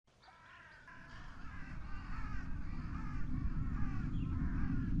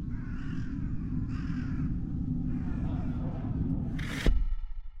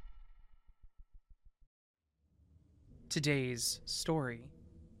Today's story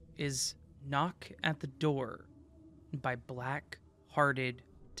is Knock at the Door by Black Hearted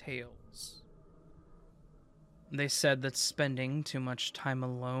Tales. They said that spending too much time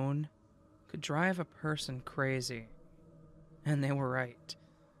alone could drive a person crazy. And they were right.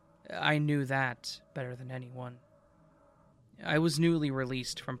 I knew that better than anyone. I was newly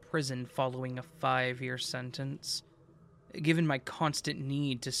released from prison following a 5-year sentence. Given my constant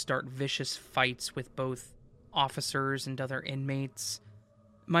need to start vicious fights with both officers and other inmates,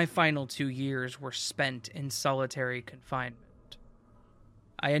 my final 2 years were spent in solitary confinement.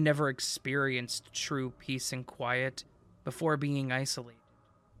 I had never experienced true peace and quiet before being isolated,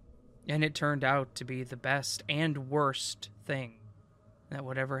 and it turned out to be the best and worst thing that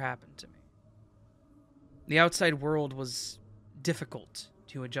would ever happen to me. The outside world was difficult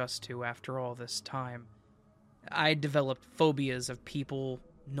to adjust to after all this time. I developed phobias of people,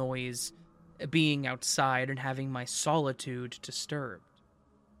 noise, being outside, and having my solitude disturbed,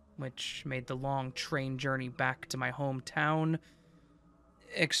 which made the long train journey back to my hometown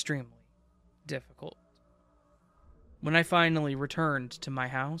extremely difficult. When I finally returned to my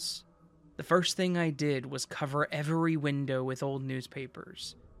house, the first thing I did was cover every window with old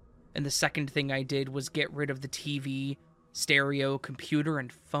newspapers, and the second thing I did was get rid of the TV, stereo, computer,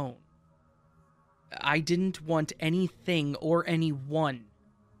 and phone. I didn't want anything or anyone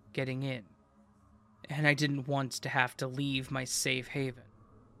getting in, and I didn't want to have to leave my safe haven.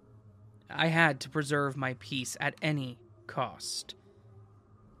 I had to preserve my peace at any cost.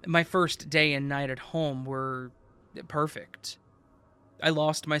 My first day and night at home were perfect. I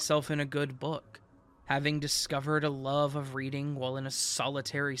lost myself in a good book, having discovered a love of reading while in a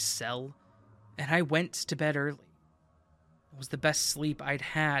solitary cell, and I went to bed early. It was the best sleep I'd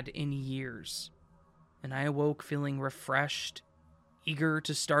had in years, and I awoke feeling refreshed, eager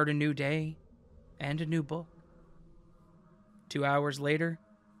to start a new day and a new book. 2 hours later,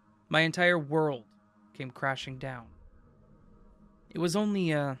 my entire world came crashing down. It was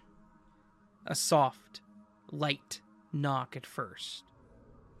only a soft, light knock at first,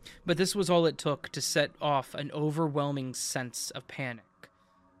 but this was all it took to set off an overwhelming sense of panic.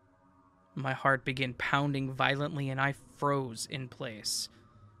 My heart began pounding violently and I froze in place,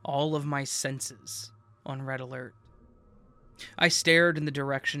 all of my senses on red alert. I stared in the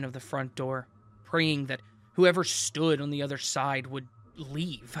direction of the front door, praying that whoever stood on the other side would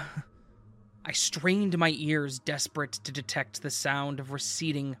leave. I strained my ears, desperate to detect the sound of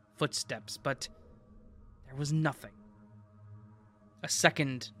receding footsteps, but there was nothing. A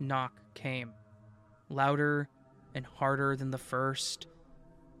second knock came, louder and harder than the first.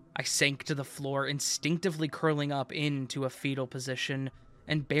 I sank to the floor, instinctively curling up into a fetal position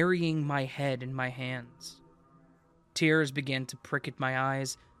and burying my head in my hands. Tears began to prick at my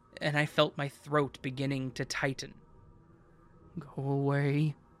eyes, and I felt my throat beginning to tighten. "Go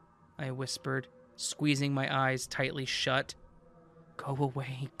away," I whispered, squeezing my eyes tightly shut. "Go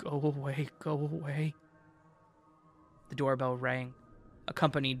away, go away, go away." The doorbell rang,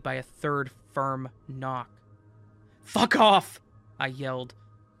 accompanied by a third firm knock. "Fuck off!" I yelled,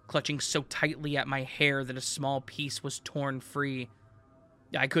 clutching so tightly at my hair that a small piece was torn free.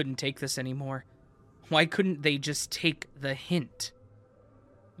 I couldn't take this anymore. Why couldn't they just take the hint?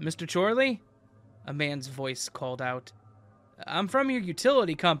 "Mr. Chorley?" A man's voice called out. "I'm from your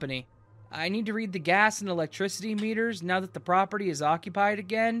utility company. I need to read the gas and electricity meters now that the property is occupied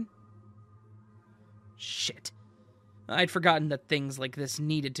again." Shit. I'd forgotten that things like this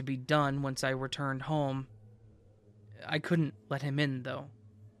needed to be done once I returned home. I couldn't let him in, though.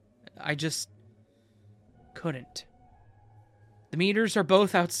 I just couldn't. "The meters are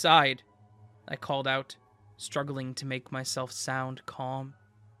both outside," I called out, struggling to make myself sound calm.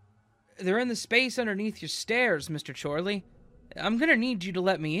 "They're in the space underneath your stairs, Mr. Chorley. I'm gonna need you to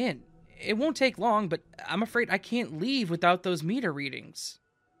let me in. It won't take long, but I'm afraid I can't leave without those meter readings."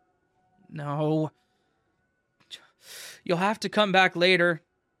 "No. You'll have to come back later,"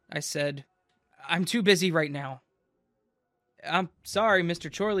 I said. "I'm too busy right now." "I'm sorry,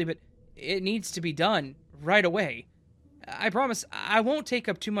 Mr. Chorley, but it needs to be done right away. I promise I won't take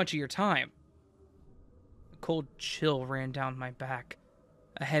up too much of your time." A cold chill ran down my back,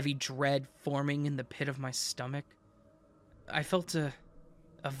 a heavy dread forming in the pit of my stomach. I felt a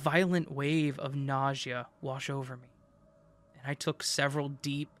violent wave of nausea wash over me, and I took several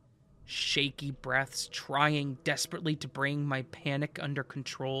deep, shaky breaths, trying desperately to bring my panic under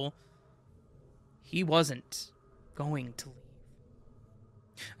control. He wasn't going to leave.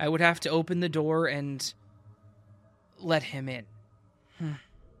 I would have to open the door and let him in.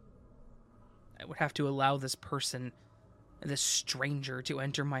 I would have to allow this person, this stranger, to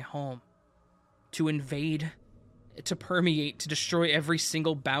enter my home, to invade to permeate, to destroy every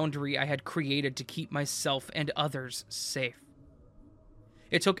single boundary I had created to keep myself and others safe.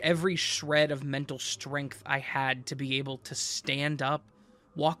 It took every shred of mental strength I had to be able to stand up,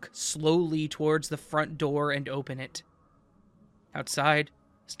 walk slowly towards the front door, and open it. Outside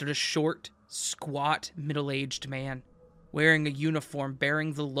stood a short, squat, middle-aged man, wearing a uniform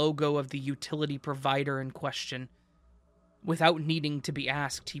bearing the logo of the utility provider in question. Without needing to be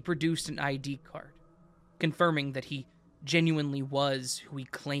asked, he produced an ID card, confirming that he genuinely was who he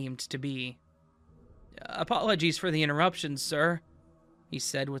claimed to be. "Apologies for the interruption, sir," he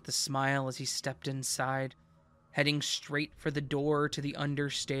said with a smile as he stepped inside, heading straight for the door to the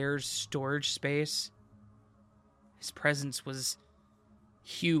understairs storage space. His presence was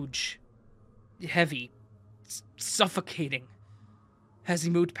huge, heavy, suffocating. As he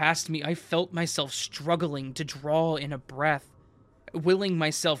moved past me, I felt myself struggling to draw in a breath, willing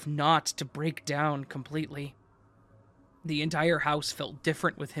myself not to break down completely. The entire house felt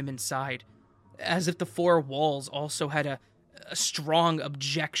different with him inside, as if the four walls also had a strong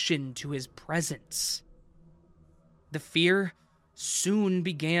objection to his presence. The fear soon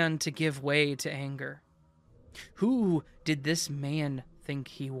began to give way to anger. Who did this man think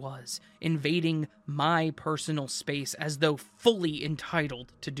he was, invading my personal space as though fully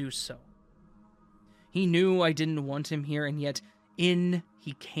entitled to do so? He knew I didn't want him here, and yet in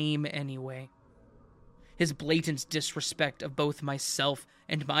he came anyway. His blatant disrespect of both myself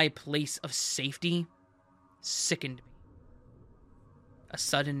and my place of safety sickened me. A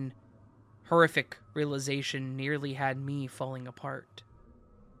sudden, horrific realization nearly had me falling apart.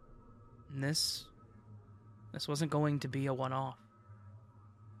 And this wasn't going to be a one-off.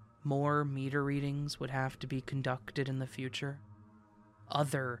 More meter readings would have to be conducted in the future.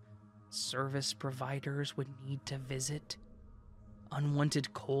 Other service providers would need to visit.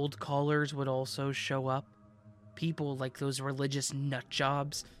 Unwanted cold callers would also show up. People like those religious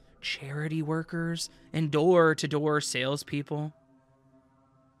nutjobs, charity workers, and door-to-door salespeople.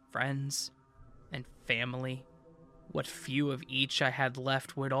 Friends and family, what few of each I had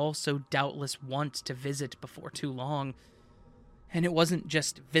left, would also doubtless want to visit before too long. And it wasn't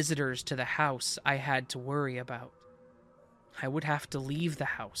just visitors to the house I had to worry about. I would have to leave the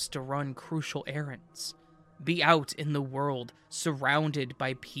house to run crucial errands, be out in the world, surrounded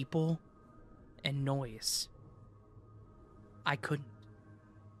by people and noise. I couldn't.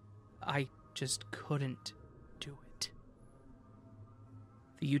 I just couldn't do it.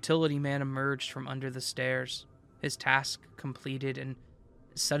 The utility man emerged from under the stairs, his task completed, and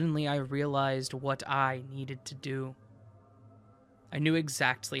suddenly I realized what I needed to do. I knew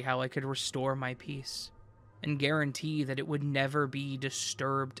exactly how I could restore my peace and guarantee that it would never be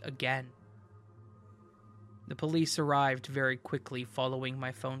disturbed again. The police arrived very quickly following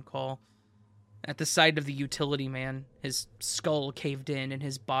my phone call. At the sight of the utility man, his skull caved in and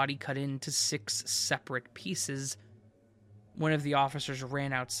his body cut into 6 separate pieces, one of the officers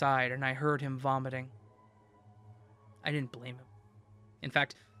ran outside and I heard him vomiting. I didn't blame him. In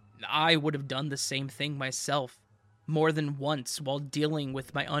fact, I would have done the same thing myself, more than once while dealing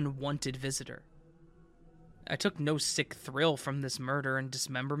with my unwanted visitor. I took no sick thrill from this murder and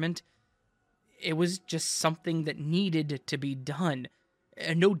dismemberment. It was just something that needed to be done,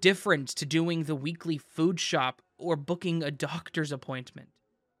 no different to doing the weekly food shop or booking a doctor's appointment.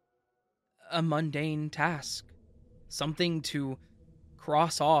 A mundane task, something to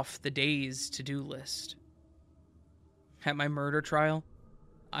cross off the day's to-do list. At my murder trial,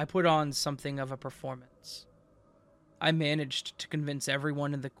 I put on something of a performance. I managed to convince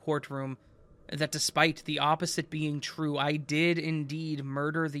everyone in the courtroom that despite the opposite being true, I did indeed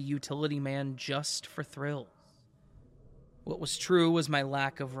murder the utility man just for thrills. What was true was my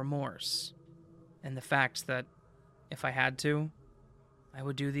lack of remorse, and the fact that, if I had to, I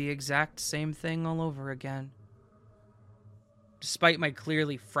would do the exact same thing all over again. Despite my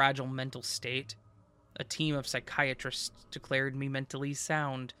clearly fragile mental state, a team of psychiatrists declared me mentally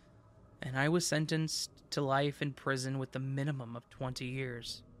sound, and I was sentenced to life in prison with a minimum of 20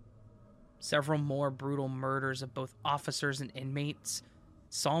 years. Several more brutal murders of both officers and inmates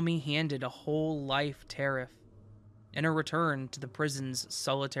saw me handed a whole life tariff and a return to the prison's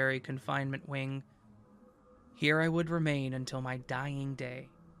solitary confinement wing. Here I would remain until my dying day,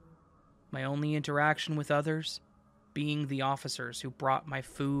 my only interaction with others being the officers who brought my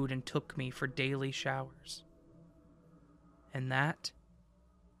food and took me for daily showers. And that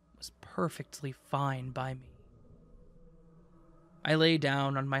was perfectly fine by me. I lay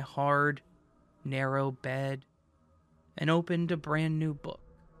down on my hard, narrow bed and opened a brand new book,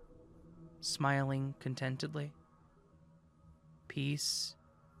 smiling contentedly. Peace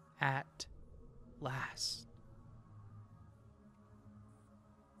at last.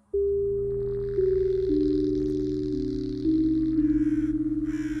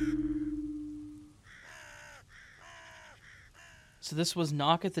 So this was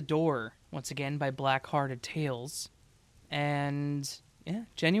Knock at the Door, once again by Black Hearted Tales. And yeah,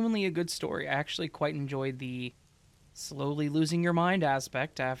 genuinely a good story. I actually quite enjoyed the slowly losing your mind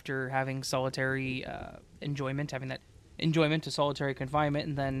aspect after having solitary enjoyment, having that enjoyment to solitary confinement,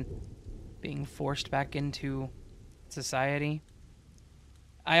 and then being forced back into society.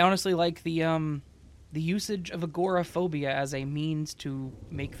 I honestly like the usage of agoraphobia as a means to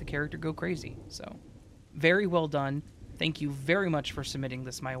make the character go crazy. So, very well done. Thank you very much for submitting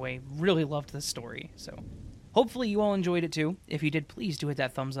this my way. Really loved this story. So, hopefully you all enjoyed it too. If you did, please do hit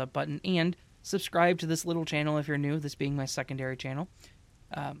that thumbs up button and subscribe to this little channel if you're new, this being my secondary channel.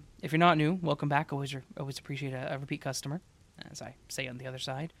 If you're not new, welcome back. Always appreciate a repeat customer, as I say on the other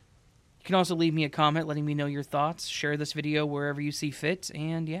side. You can also leave me a comment letting me know your thoughts, share this video wherever you see fit,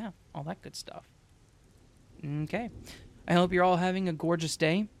 and yeah, all that good stuff. Okay. I hope you're all having a gorgeous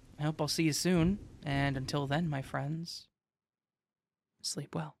day. I hope I'll see you soon. And until then, my friends,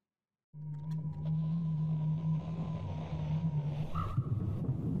 sleep well.